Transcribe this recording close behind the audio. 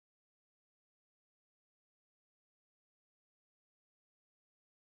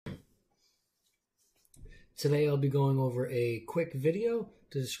Today I'll be going over a quick video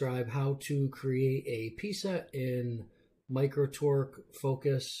to describe how to create a preset in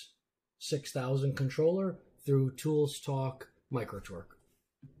MicroTorqueFocus 6000 controller through Tools Talk MicroTorque.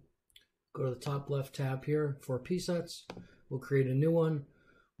 Go to the top left tab here for presets. We'll create a new one.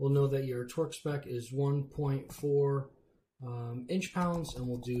 We'll know that your torque spec is 1.4 inch-pounds, and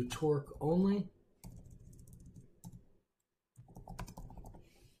we'll do torque only.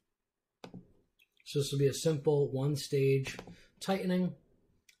 So this will be a simple one-stage tightening.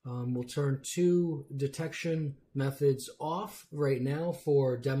 We'll turn two detection methods off right now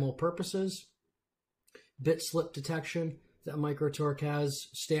for demo purposes. Bit slip detection that MicroTorque has,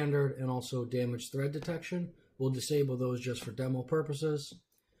 standard, and also damaged thread detection. We'll disable those just for demo purposes.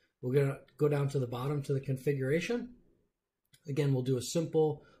 We're going to go down to the bottom to the configuration. Again, we'll do a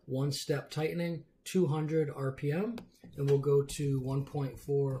simple one-step tightening, 200 RPM, and we'll go to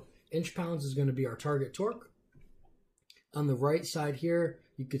 1.4 inch-pounds is going to be our target torque. On the right side here,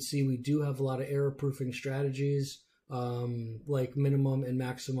 you can see we do have a lot of error-proofing strategies like minimum and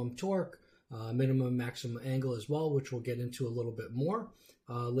maximum torque, minimum and maximum angle as well, which we'll get into a little bit more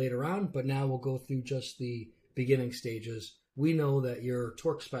later on. But now we'll go through just the beginning stages. We know that your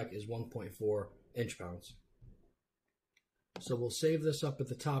torque spec is 1.4 inch-pounds. So we'll save this up at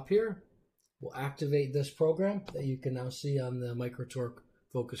the top here. We'll activate this program that you can now see on the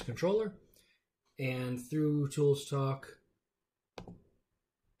MicroTorqueFocus controller. And through Tools Talk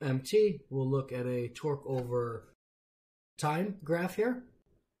MT, we'll look at a torque over time graph here.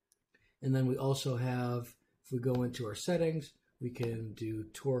 And then we also have, if we go into our settings, we can do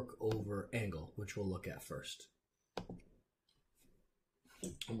torque over angle, which we'll look at first.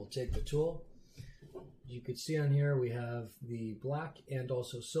 And we'll take the tool. You can see on here we have the black and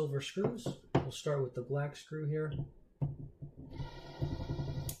also silver screws. We'll start with the black screw here.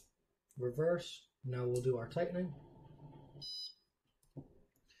 Reverse. Now we'll do our tightening.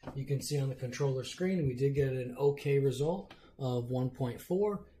 You can see on the controller screen we did get an okay result of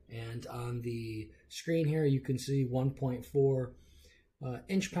 1.4, and on the screen here you can see 1.4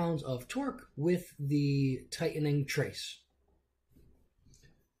 inch-pounds of torque with the tightening trace.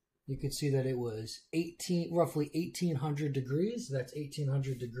 You can see that it was roughly 1800 degrees. That's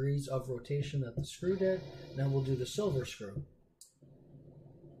 1800 degrees of rotation that the screw did. Now we'll do the silver screw.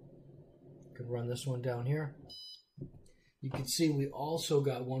 Could run this one down here. You can see we also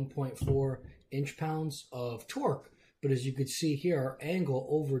got 1.4 inch-pounds of torque, but as you can see here, our angle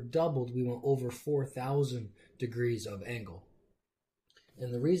over doubled. We went over 4,000 degrees of angle.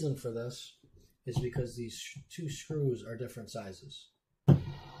 And the reason for this is because these two screws are different sizes.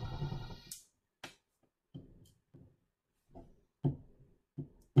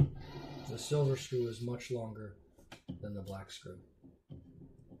 The silver screw is much longer than the black screw.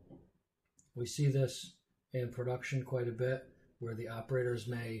 We see this in production quite a bit, where the operators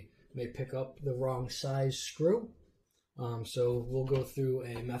may pick up the wrong size screw. So we'll go through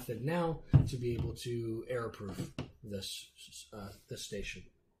a method now to be able to error-proof this station.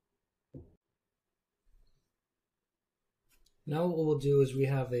 Now what we'll do is we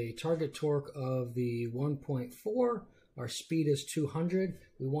have a target torque of the 1.4. Our speed is 200.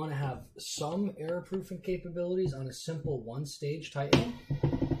 We want to have some error-proofing capabilities on a simple one-stage tightening.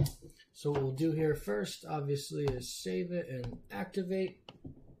 So what we'll do here first, obviously, is save it and activate.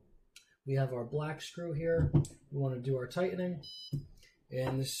 We have our black screw here. We want to do our tightening.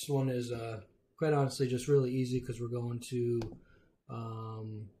 And this one is, quite honestly, just really easy because we're going to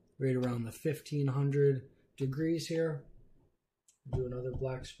right around the 1500 degrees here. Do another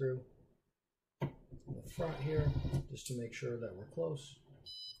black screw in the front here, just to make sure that we're close.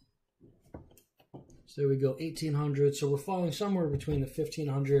 So there we go, 1800. So we're falling somewhere between the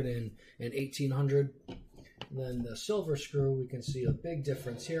 1500 and 1800. Then the silver screw, we can see a big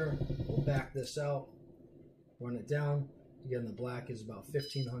difference here. We'll back this out, run it down. Again, the black is about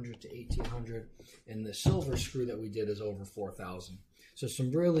 1500 to 1800, and the silver screw that we did is over 4000. So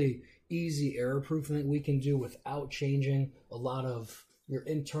some really easy error proofing that we can do without changing a lot of your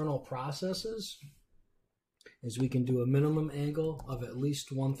internal processes is we can do a minimum angle of at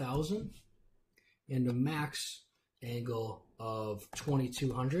least 1000 and a max angle of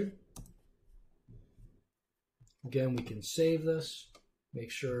 2200. Again, we can save this,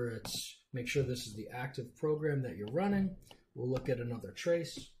 make sure this is the active program that you're running. We'll look at another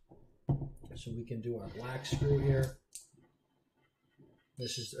trace. So we can do our black screw here.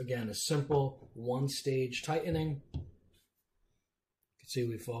 This is, again, a simple one-stage tightening. You can see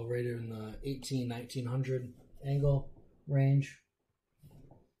we fall right in the 1900 angle range.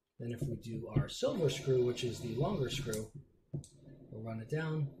 Then if we do our silver screw, which is the longer screw, we'll run it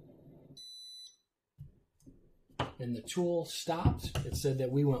down. and the tool stopped. It said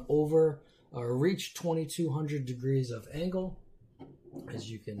that we went over or reached 2200 degrees of angle. As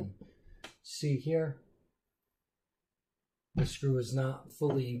you can see here, the screw is not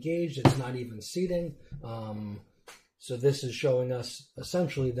fully engaged. It's not even seating. So this is showing us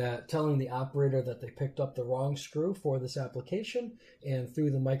essentially that, telling the operator that they picked up the wrong screw for this application. And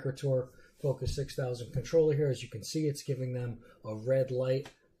through the MicroTorqueFocus 6000 controller here, as you can see, it's giving them a red light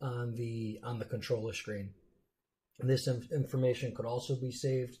on the controller screen. And this information could also be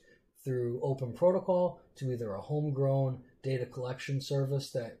saved through open protocol to either a homegrown data collection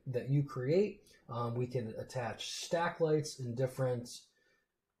service that you create. We can attach stack lights in different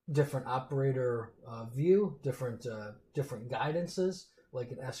operator view, different guidances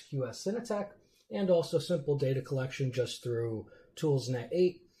like an SQS Cinetech, and also simple data collection just through ToolsNet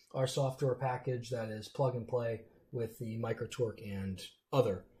 8, our software package that is plug and play with the MicroTorque and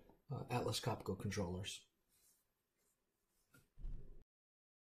other Atlas Copco controllers.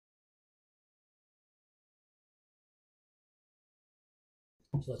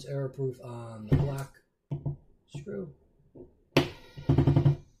 So let's error proof on the black screw. We'll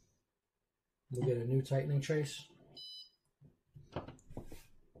get a new tightening trace.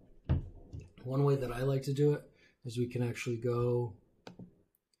 One way that I like to do it is we can actually go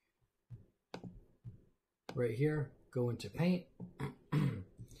right here, go into paint,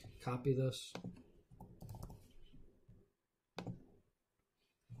 copy this.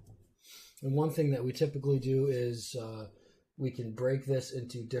 And one thing that we typically do is we can break this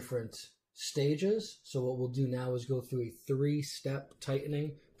into different stages. So what we'll do now is go through a 3-step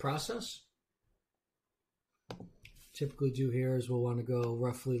tightening process. Typically do here is we'll want to go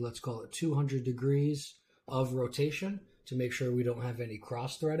roughly, let's call it 200 degrees of rotation to make sure we don't have any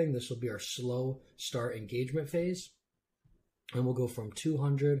cross threading. This will be our slow start engagement phase. And we'll go from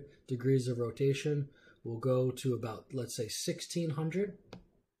 200 degrees of rotation, we'll go to about, let's say 1600.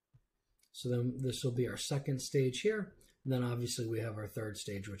 So then this will be our second stage here. And then obviously we have our third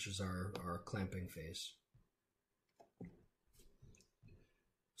stage, which is our clamping phase.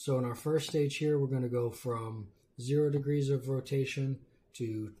 So in our first stage here, we're going to go from 0 degrees of rotation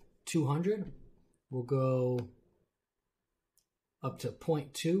to 200. We'll go up to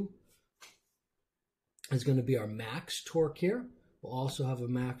 0.2. Is going to be our max torque here. We'll also have a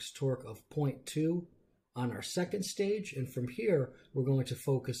max torque of 0.2 on our second stage. And from here, we're going to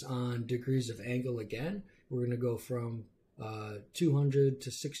focus on degrees of angle again. We're going to go from 200 to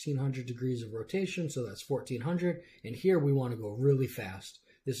 1600 degrees of rotation, so that's 1400. And here we want to go really fast.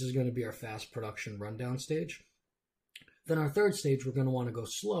 This is going to be our fast production rundown stage. Then our third stage, we're going to want to go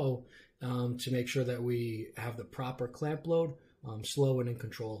slow to make sure that we have the proper clamp load, slow and in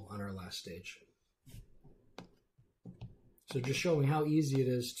control on our last stage. So just showing how easy it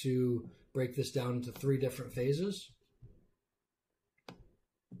is to break this down into 3 different phases.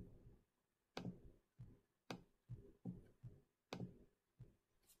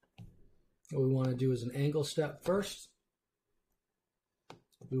 What we want to do is an angle step first.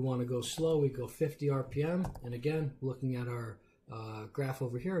 We want to go slow, we go 50 RPM. And again, looking at our graph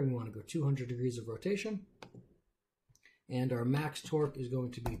over here, we want to go 200 degrees of rotation. And our max torque is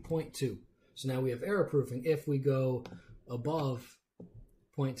going to be 0.2. So now we have error proofing. If we go above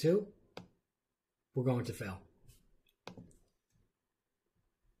 0.2, we're going to fail.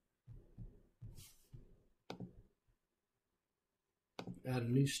 Add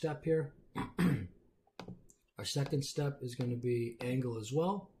a new step here. Our second step is going to be angle as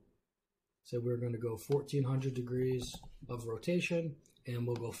well. So we're going to go 1400 degrees of rotation and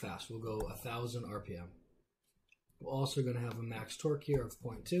we'll go fast. We'll go 1000 RPM. We're also going to have a max torque here of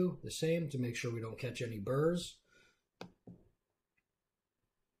 0.2, the same, to make sure we don't catch any burrs.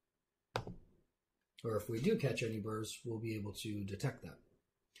 Or if we do catch any burrs, we'll be able to detect that.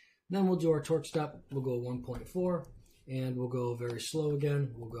 Then we'll do our torque step. We'll go 1.4. And we'll go very slow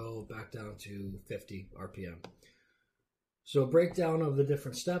again. We'll go back down to 50 RPM. So a breakdown of the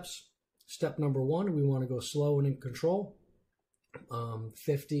different steps. Step number 1, we want to go slow and in control.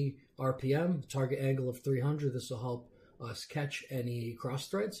 50 RPM, target angle of 300. This will help us catch any cross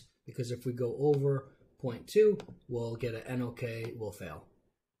threads, because if we go over 0.2, we'll get an NOK, we'll fail.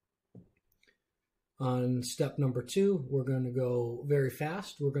 On step number 2, we're going to go very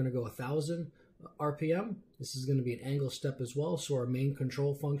fast. We're going to go 1000 RPM. This is going to be an angle step as well. So our main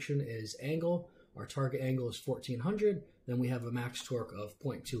control function is angle. Our target angle is 1400. Then we have a max torque of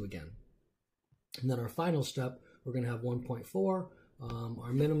 0.2 again. And then our final step, we're going to have 1.4.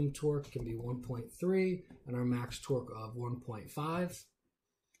 Our minimum torque can be 1.3 and our max torque of 1.5.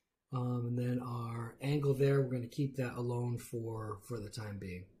 And then our angle there, we're going to keep that alone for the time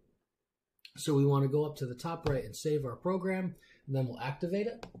being. So we want to go up to the top right and save our program, and then we'll activate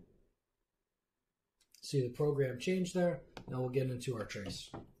it. See the program change there. Now we'll get into our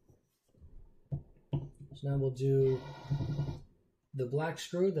trace. So now we'll do the black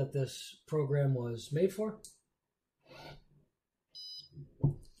screw that this program was made for.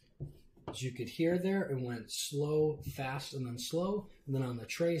 As you could hear there, it went slow, fast, and then slow. And then on the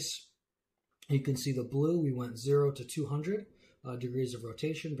trace, you can see the blue, we went 0 to 200 degrees of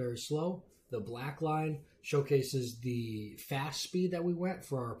rotation, very slow. The black line showcases the fast speed that we went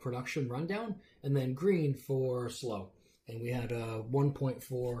for our production rundown, and then green for slow. And we had a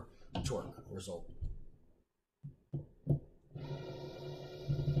 1.4 torque result.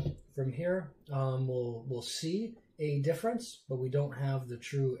 From here, we'll see a difference, but we don't have the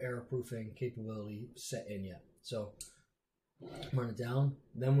true error-proofing capability set in yet. So run it down,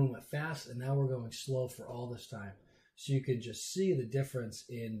 then we went fast, and now we're going slow for all this time. So you can just see the difference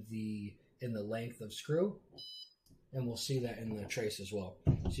in the length of screw, and we'll see that in the trace as well.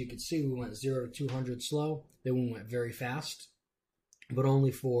 So you can see we went 0 to 200 slow, then we went very fast, but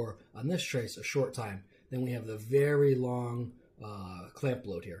only for, on this trace, a short time. Then we have the very long clamp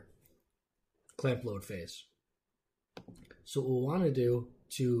load here, clamp load phase. So what we'll want to do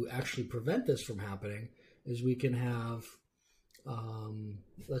to actually prevent this from happening is we can have,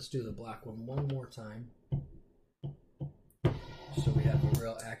 let's do the black one more time, so we have a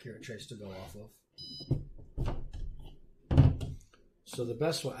real accurate trace to go off of. So the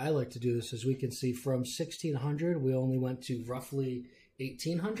best way I like to do this is we can see from 1600 we only went to roughly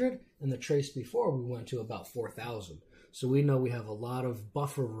 1800, and the trace before we went to about 4000. So we know we have a lot of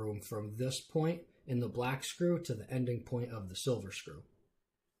buffer room from this point in the black screw to the ending point of the silver screw.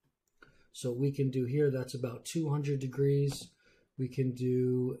 So what we can do here, that's about 200 degrees. We can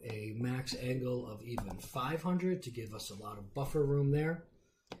do a max angle of even 500 to give us a lot of buffer room there.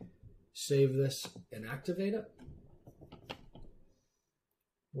 Save this and activate it.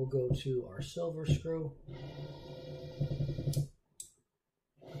 We'll go to our silver screw.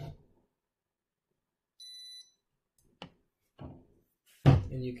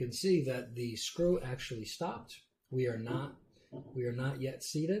 And you can see that the screw actually stopped. We are not yet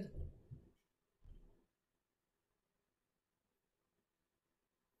seated.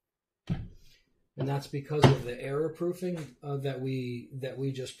 And that's because of the error proofing that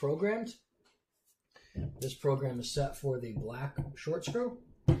we just programmed. This program is set for the black short screw.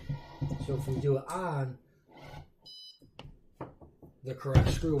 So if we do it on, the correct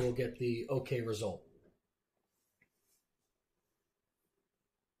screw will get the OK result.